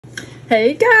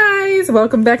Hey guys,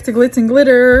 welcome back to Glitz and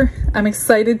Glitter. I'm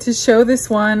excited to show this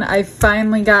one. I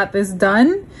finally got this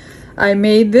done. I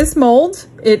made this mold.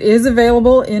 It is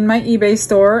available in my eBay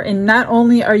store, and not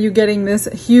only are you getting this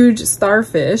huge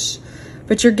starfish,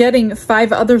 but you're getting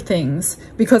 5 other things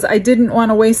because I didn't want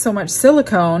to waste so much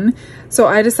silicone. So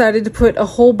I decided to put a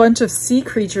whole bunch of sea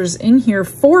creatures in here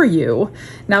for you.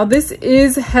 Now this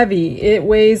is heavy. It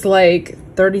weighs like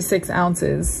 36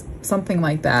 ounces, something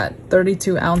like that,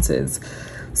 32 ounces.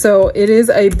 So it is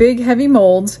a big heavy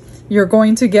mold. You're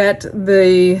going to get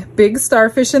the big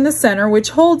starfish in the center, which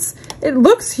holds, it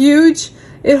looks huge.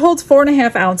 It holds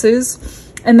 4.5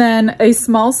 ounces. And then a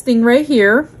small stingray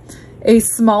here, a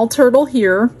small turtle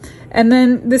here, and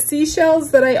then the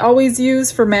seashells that I always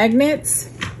use for magnets,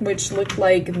 which look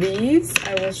like these.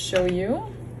 I will show you.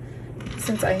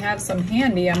 Since I have some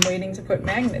handy, I'm waiting to put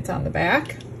magnets on the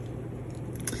back.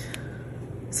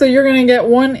 So you're gonna get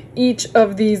one each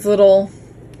of these little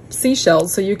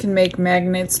seashells so you can make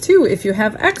magnets too if you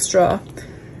have extra.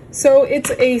 So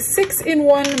it's a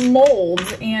 6-in-1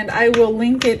 mold, and I will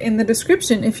link it in the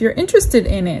description if you're interested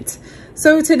in it.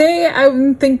 So today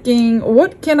I'm thinking,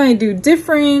 what can I do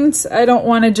different? I don't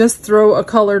want to just throw a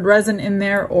colored resin in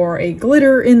there or a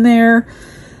glitter in there.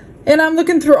 And I'm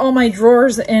looking through all my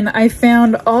drawers, and I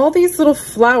found all these little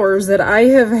flowers that I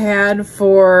have had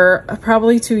for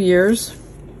probably 2 years,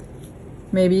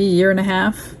 maybe a year and a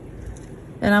half.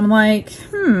 And I'm like,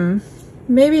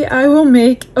 maybe I will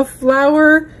make a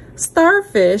flower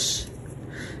starfish.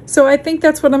 So I think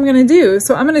that's what I'm gonna do.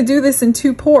 So I'm gonna do this in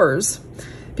 2 pours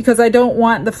because I don't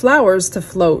want the flowers to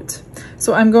float.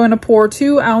 So I'm going to pour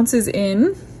 2 ounces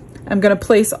in. I'm gonna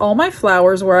place all my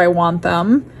flowers where I want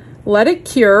them, let it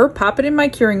cure, pop it in my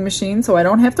curing machine so I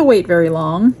don't have to wait very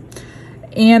long,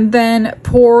 and then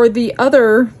pour the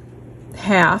other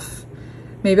half.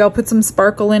 Maybe I'll put some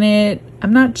sparkle in it.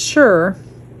 I'm not sure.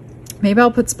 Maybe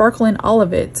I'll put sparkle in all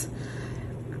of it.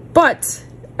 But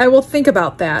I will think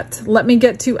about that. Let me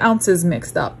get 2 ounces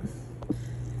mixed up.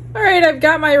 All right, I've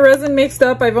got my resin mixed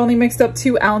up. I've only mixed up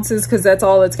 2 ounces because that's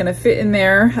all that's gonna fit in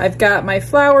there. I've got my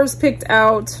flowers picked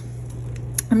out.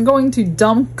 I'm going to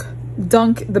dunk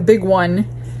the big one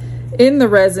in the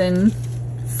resin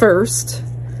first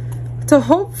to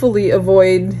hopefully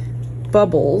avoid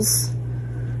bubbles.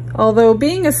 Although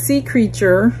being a sea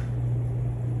creature,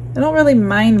 I don't really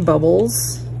mind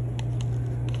bubbles.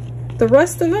 The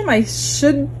rest of them, I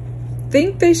should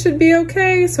think they should be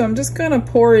okay, so I'm just gonna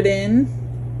pour it in.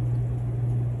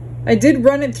 I did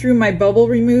run it through my bubble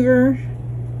remover,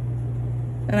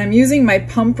 and I'm using my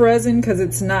pump resin because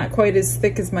it's not quite as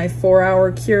thick as my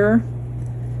 4-hour cure.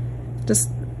 Just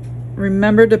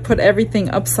remember to put everything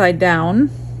upside down.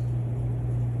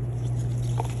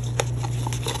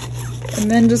 And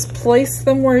then just place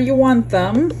them where you want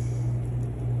them.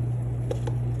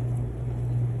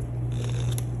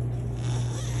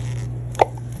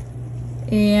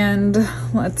 And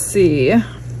let's see. I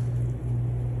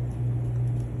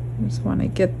just want to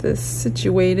get this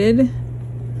situated.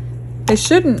 They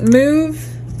shouldn't move.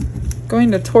 I'm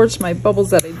going to torch my bubbles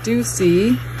that I do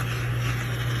see.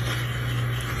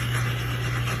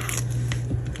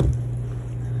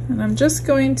 And I'm just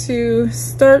going to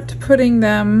start putting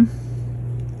them.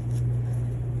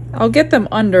 I'll get them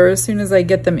under as soon as I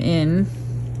get them in.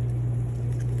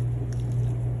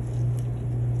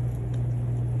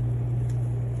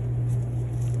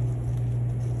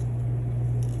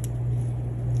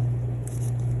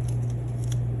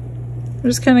 I'm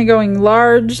just kind of going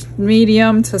large,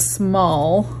 medium to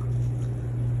small.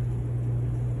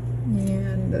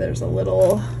 And there's a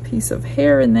little piece of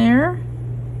hair in there.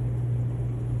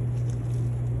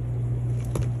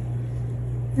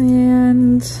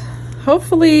 And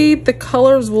hopefully the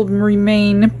colors will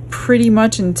remain pretty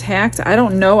much intact. I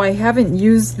don't know, I haven't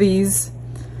used these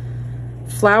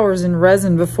flowers in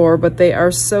resin before, but they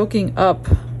are soaking up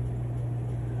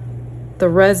the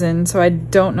resin, so I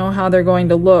don't know how they're going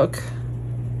to look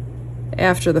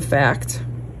after the fact.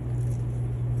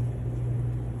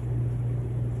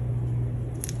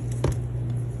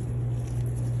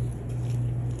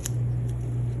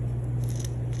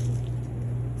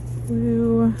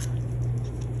 Blue,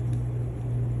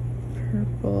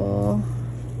 purple.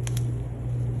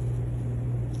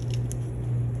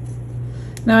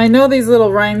 Now I know these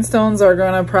little rhinestones are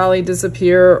going to probably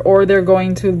disappear, or they're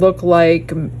going to look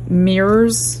like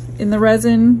mirrors in the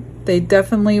resin. They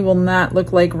definitely will not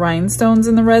look like rhinestones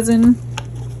in the resin.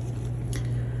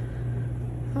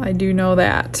 I do know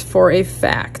that for a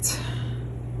fact.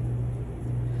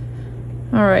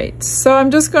 All right, so I'm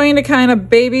just going to kind of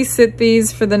babysit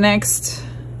these for the next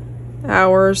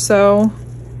hour or so.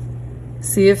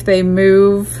 See if they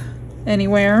move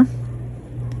anywhere.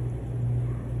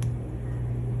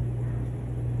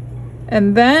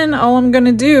 And then all I'm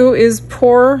gonna do is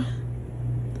pour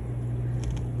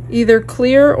either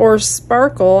clear or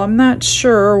sparkle. I'm not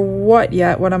sure what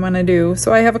I'm gonna do.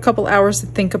 So I have a couple hours to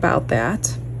think about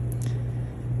that.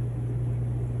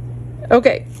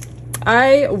 Okay,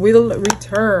 I will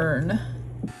return.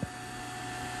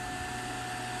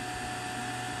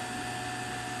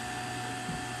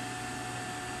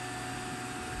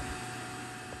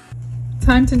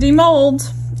 Time to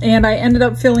demold. And I ended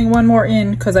up filling one more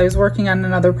in because I was working on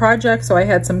another project, so I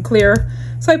had some clear.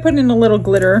 So I put in a little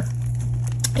glitter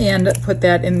and put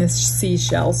that in this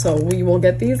seashell. So we will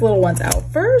get these little ones out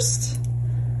first.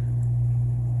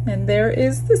 And there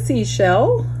is the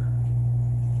seashell.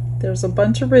 There's a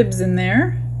bunch of ribs in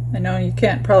there. I know you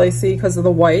can't probably see because of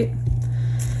the white.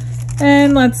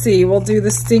 And let's see, we'll do the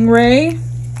stingray.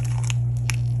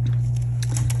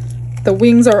 The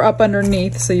wings are up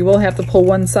underneath, so you will have to pull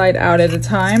one side out at a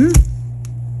time.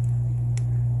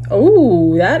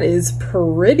 Oh, that is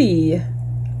pretty.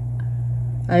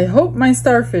 I hope my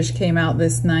starfish came out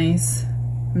this nice.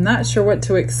 I'm not sure what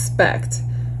to expect.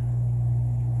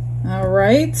 All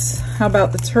right, how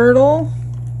about the turtle?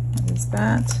 What is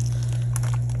that?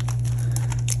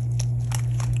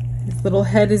 His little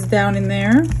head is down in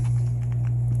there.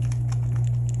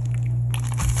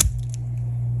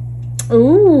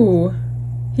 Ooh,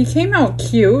 he came out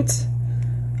cute.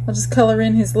 I'll just color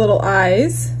in his little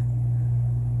eyes.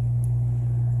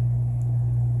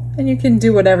 And you can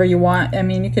do whatever you want. I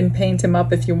mean, you can paint him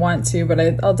up if you want to, but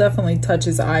I'll definitely touch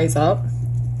his eyes up.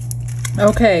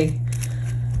 Okay.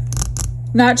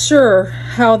 Not sure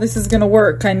how this is gonna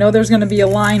work. I know there's gonna be a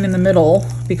line in the middle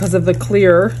because of the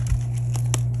clear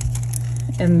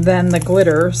and then the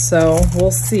glitter, so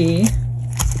we'll see.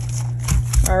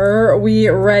 Are we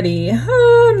ready?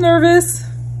 Oh, I'm nervous.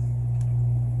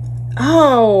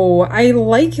 Oh, I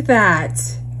like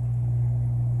that.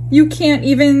 You can't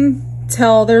even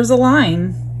tell there's a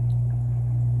line.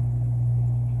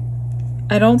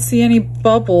 I don't see any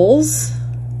bubbles.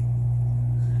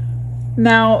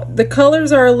 Now, the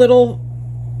colors are a little,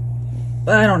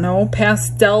 I don't know,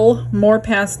 pastel, more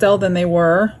pastel than they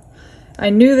were. I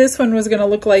knew this one was gonna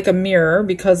look like a mirror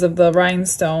because of the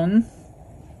rhinestone.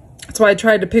 That's why I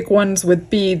tried to pick ones with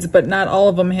beads, but not all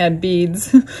of them had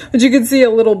beads. But you could see a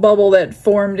little bubble that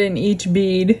formed in each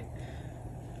bead.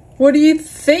 What do you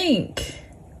think?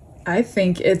 I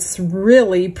think it's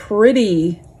really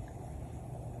pretty.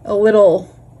 A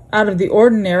little out of the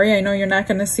ordinary. I know you're not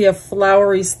going to see a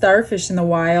flowery starfish in the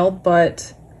wild,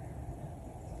 but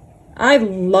I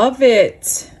love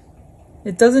it.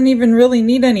 It doesn't even really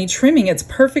need any trimming. It's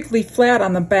perfectly flat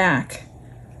on the back.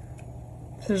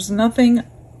 There's nothing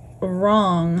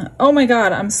wrong. Oh my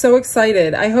god, I'm so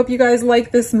excited. I hope you guys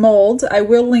like this mold. I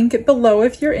will link it below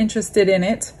if you're interested in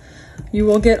it. You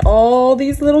will get all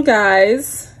these little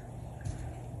guys.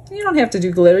 You don't have to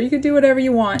do glitter. You could do whatever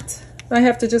you want. I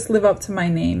have to just live up to my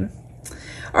name.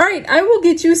 All right, I will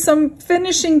get you some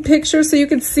finishing pictures so you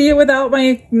can see it without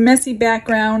my messy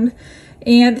background.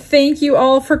 And thank you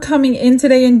all for coming in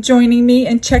today and joining me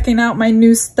and checking out my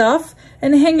new stuff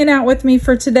and hanging out with me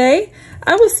for today.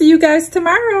 I will see you guys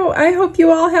tomorrow. I hope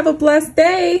you all have a blessed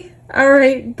day. All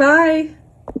right, bye.